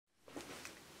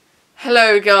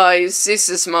Hello guys, this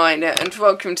is Miner and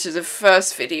welcome to the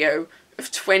first video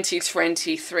of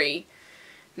 2023.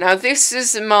 Now this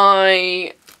is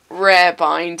my rare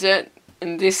binder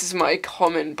and this is my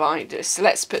common binder, so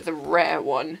let's put the rare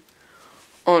one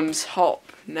on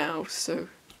top now. So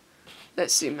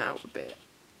let's zoom out a bit.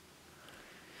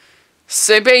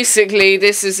 So basically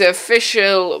this is an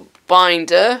official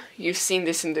binder. You've seen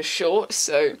this in the short.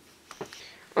 So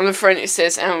on the front it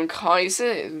says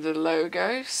Kaiser, the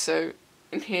logo. So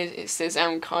in here it says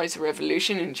Kaiser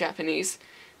Revolution in Japanese.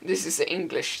 This is the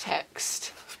English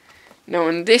text. Now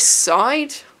on this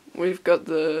side we've got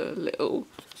the little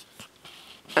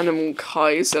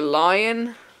Kaiser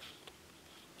lion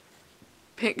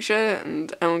picture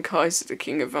and Kaiser the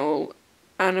king of all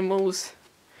animals.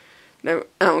 No,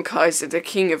 Kaiser the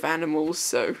king of animals.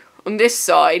 So on this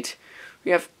side we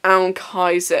have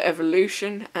Kaiser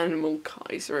Evolution,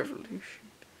 Kaiser Evolution.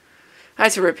 I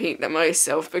had to repeat that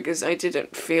myself because I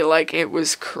didn't feel like it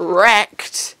was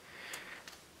correct.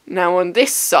 Now on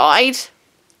this side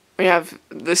we have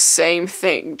the same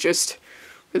thing, just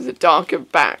with a darker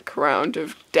background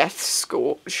of Death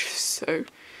Scorch. So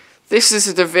this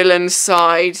is the villain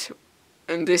side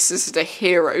and this is the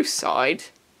hero side.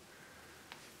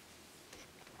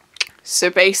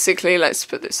 So basically let's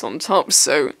put this on top.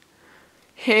 So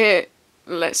here,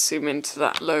 let's zoom into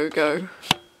that logo.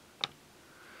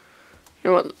 You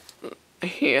know what?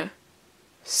 Here.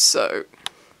 So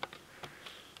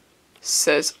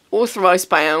says authorized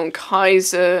by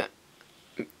Kaiser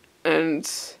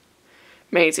and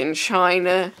made in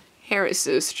China. Here it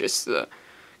says just the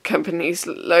company's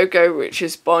logo, which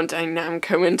is Bandai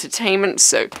Namco Entertainment.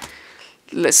 So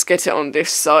let's get it on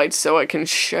this side so I can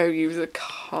show you the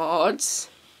cards.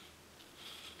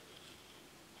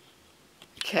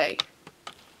 Okay.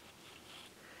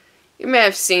 You may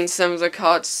have seen some of the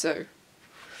cards, so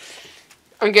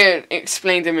I'm going to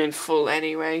explain them in full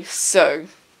anyway. So,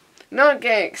 not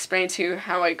going to explain to you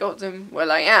how I got them.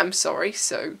 Well, I am, sorry.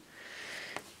 So,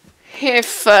 here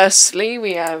firstly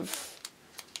we have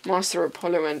Master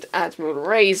Apollo and Admiral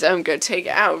Razor. I'm going to take it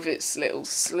out of its little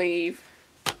sleeve.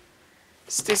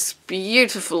 It's this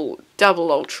beautiful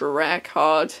double ultra rare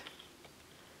card.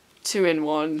 2 in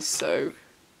 1, so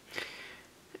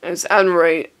as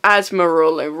Admiral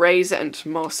Razor and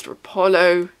Master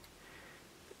Apollo.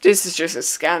 This is just a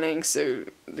scanning, so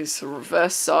this is the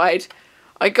reverse side.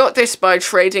 I got this by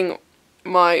trading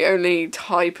my only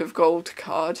type of gold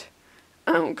card,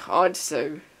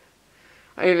 so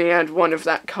I only had one of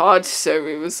that card, so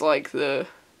it was like the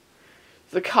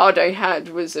card I had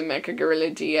was a Mecha Gorilla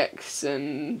DX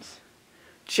and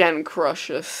Gen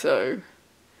Crusher, so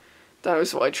that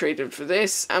was what I traded for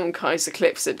this. Kaiser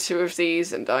Clips had 2 of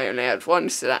these and I only had 1,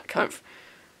 so that kind of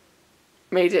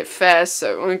made it fair.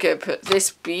 So I'm going to put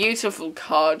this beautiful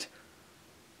card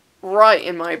right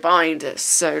in my binder.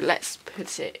 So let's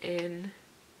put it in.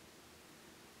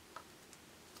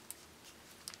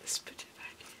 Let's put it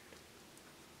back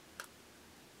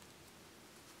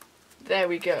in. There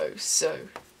we go. So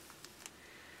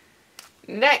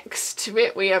next to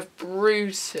it we have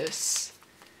Brutus.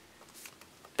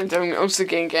 And I'm also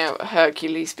going to get out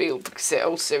Hercules Beetle because it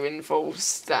also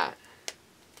involves that.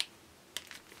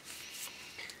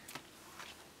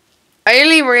 I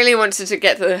only really wanted to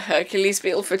get the Hercules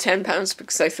Beetle for £10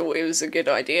 because I thought it was a good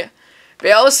idea. But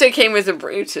it also came with a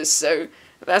Brutus, so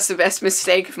that's the best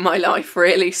mistake of my life,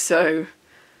 really. So,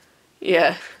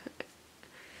 yeah.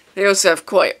 They also have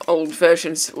quite old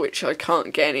versions which I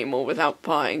can't get anymore without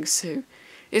buying. So,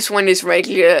 this one is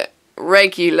regular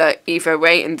Evo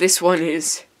 8 and this one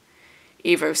is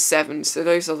Evo 7, so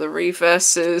those are the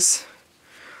reverses.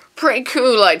 Pretty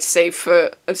cool, I'd say,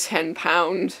 for a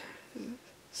 £10.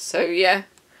 So yeah,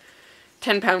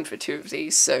 £10 for 2 of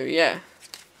these, so yeah.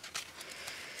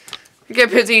 I'm going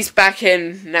to put these back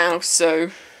in now,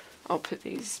 so I'll put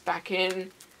these back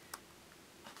in.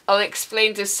 I'll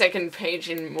explain the second page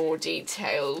in more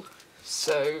detail,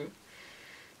 so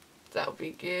that'll be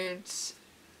good.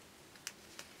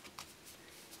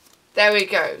 There we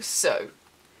go, so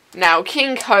now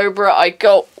King Cobra I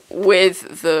got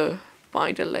with the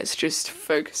binder. Let's just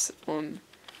focus on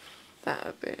that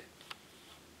a bit.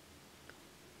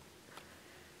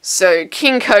 So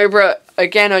King Cobra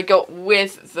again I got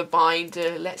with the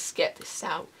binder. Let's get this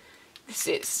out. This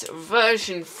is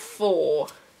version 4.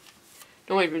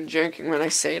 Not even joking when I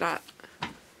say that.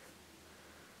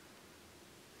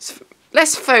 So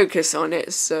let's focus on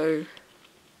it. So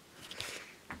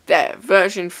there,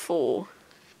 version 4.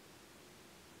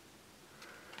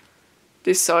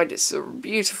 This side is a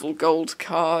beautiful gold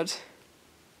card.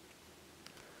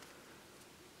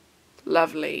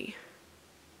 Lovely.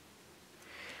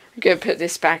 going to put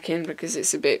this back in because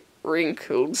it's a bit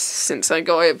wrinkled since I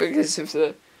got it because of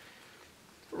the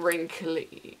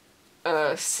wrinkly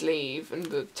sleeve and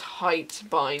the tight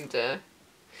binder.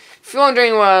 If you're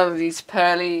wondering why are these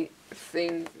pearly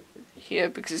thing here,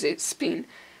 because it's been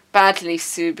badly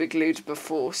super glued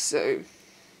before, so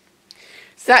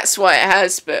that's why it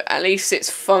has, but at least it's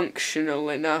functional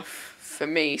enough for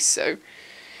me. So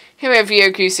here we have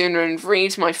Yokozuna and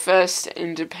Reed, my first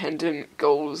independent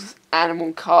gold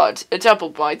animal card. A double,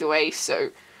 by the way, so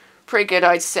pretty good,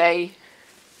 I'd say.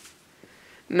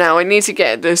 Now I need to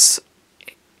get this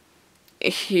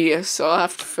here, so I'll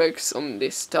have to focus on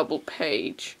this double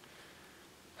page.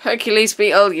 Hercules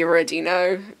beetle, you already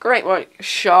know. Great white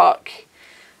shark.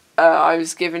 I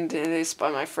was given to this by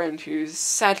my friend who's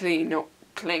sadly not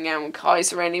playing out on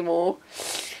Kaiser anymore.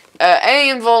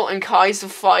 Alien Vault and Kaiser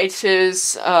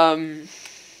fighters. I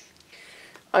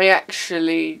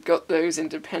actually got those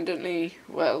independently.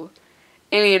 Well,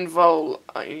 Alien Vault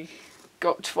I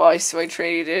got twice, so I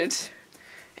traded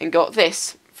and got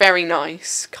this very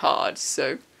nice card.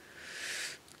 So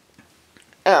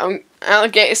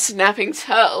Alligator Snapping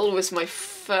Turtle was my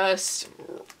first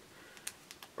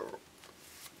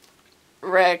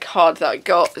rare card that I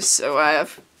got, so I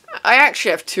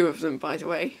actually have two of them, by the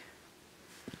way.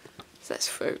 Let's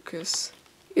focus.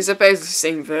 These are both the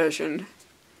same version.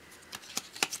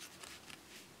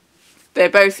 They're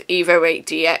both Evo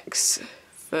 8DX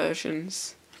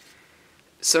versions.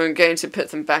 So I'm going to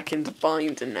put them back in the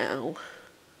binder now.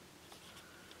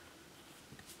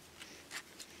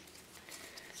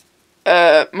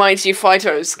 Mighty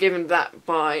Fighter, I was given that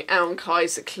by Alan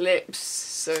Kaiser Clips,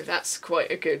 so that's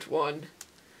quite a good one.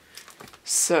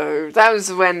 So that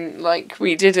was when, like,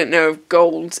 we didn't know of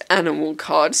gold animal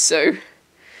cards, so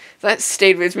that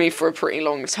stayed with me for a pretty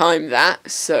long time,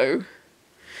 so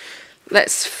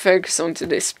let's focus onto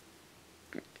this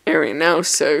area now.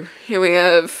 So here we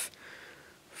have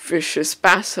Vicious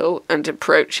Battle and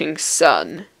Approaching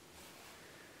Sun.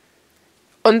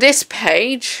 On this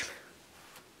page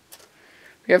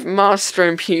we have Master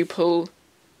and Pupil,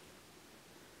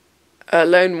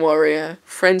 Lone Warrior,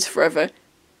 Friends Forever,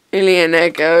 Alien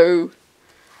Eggo,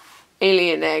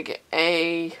 Alien Egg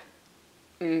A,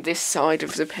 and this side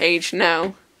of the page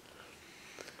now.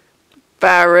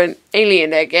 Baron,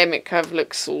 Alien Egg M, it kind of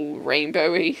looks all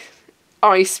rainbowy.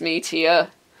 Ice Meteor,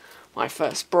 my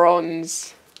first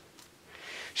bronze.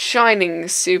 Shining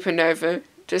Supernova,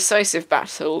 Decisive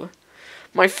Battle.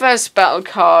 My first battle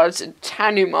card,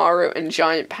 Tanumaru and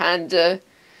Giant Panda.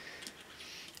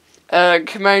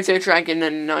 Komodo Dragon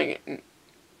and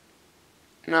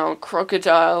now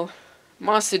Crocodile.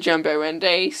 Master Jumbo and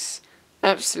Ace.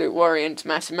 Absolute Warrior and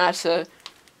Matamata.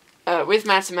 With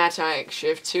Matamata I actually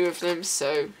have two of them,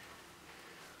 so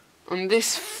on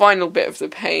this final bit of the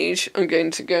page I'm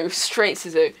going to go straight to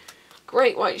the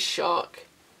Great White Shark.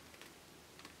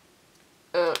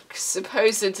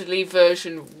 Supposedly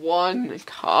version 1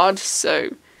 card,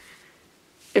 so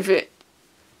if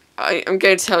I'm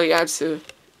going to tell you how to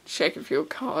check if your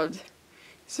card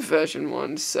is a version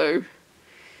 1, so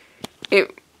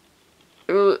it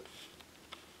will,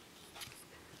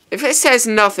 if it says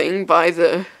nothing by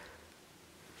the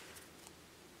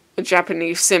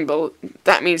Japanese symbol,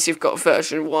 that means you've got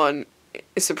version 1.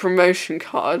 It's a promotion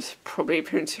card, probably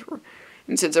printed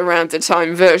around the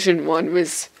time version 1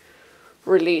 was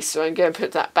released, so I'm going to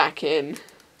put that back in.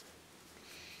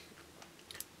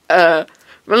 The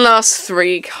last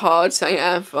 3 cards I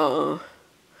have are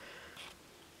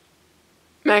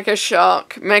Mega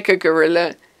Shark, Mega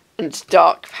Gorilla, and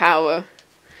Dark Power.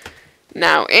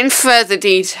 Now, in further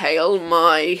detail,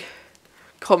 my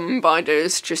common binder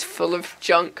is just full of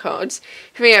junk cards.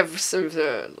 Here we have some of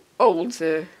the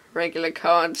older regular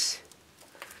cards.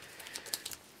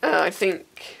 I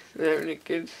think the only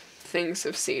good things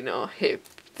I've seen are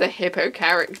the hippo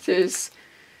characters.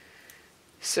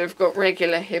 So I've got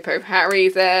regular Hippo Harry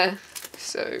there.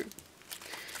 So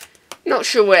not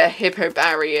sure where Hippo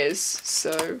Barry is.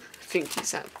 So I think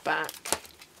he's at the back.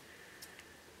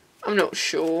 I'm not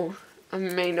sure. I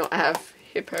may not have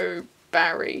Hippo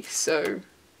Barry. So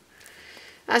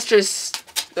that's just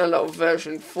a lot of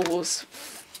version 4s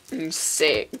and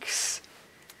 6.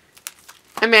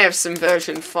 I may have some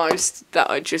version 5s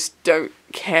that I just don't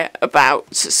care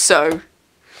about. So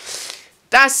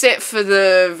that's it for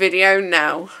the video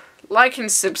now. Like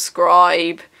and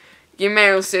subscribe. You may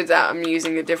also see that I'm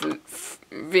using a different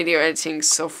video editing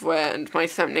software and my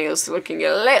thumbnails are looking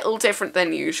a little different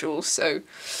than usual. So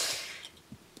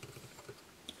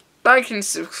like and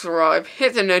subscribe,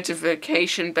 hit the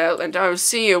notification bell, and I will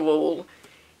see you all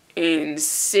in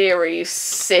Series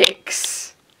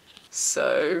 6.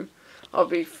 So I'll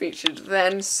be featured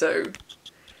then. So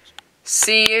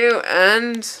see you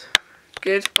and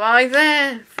goodbye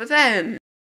there for then.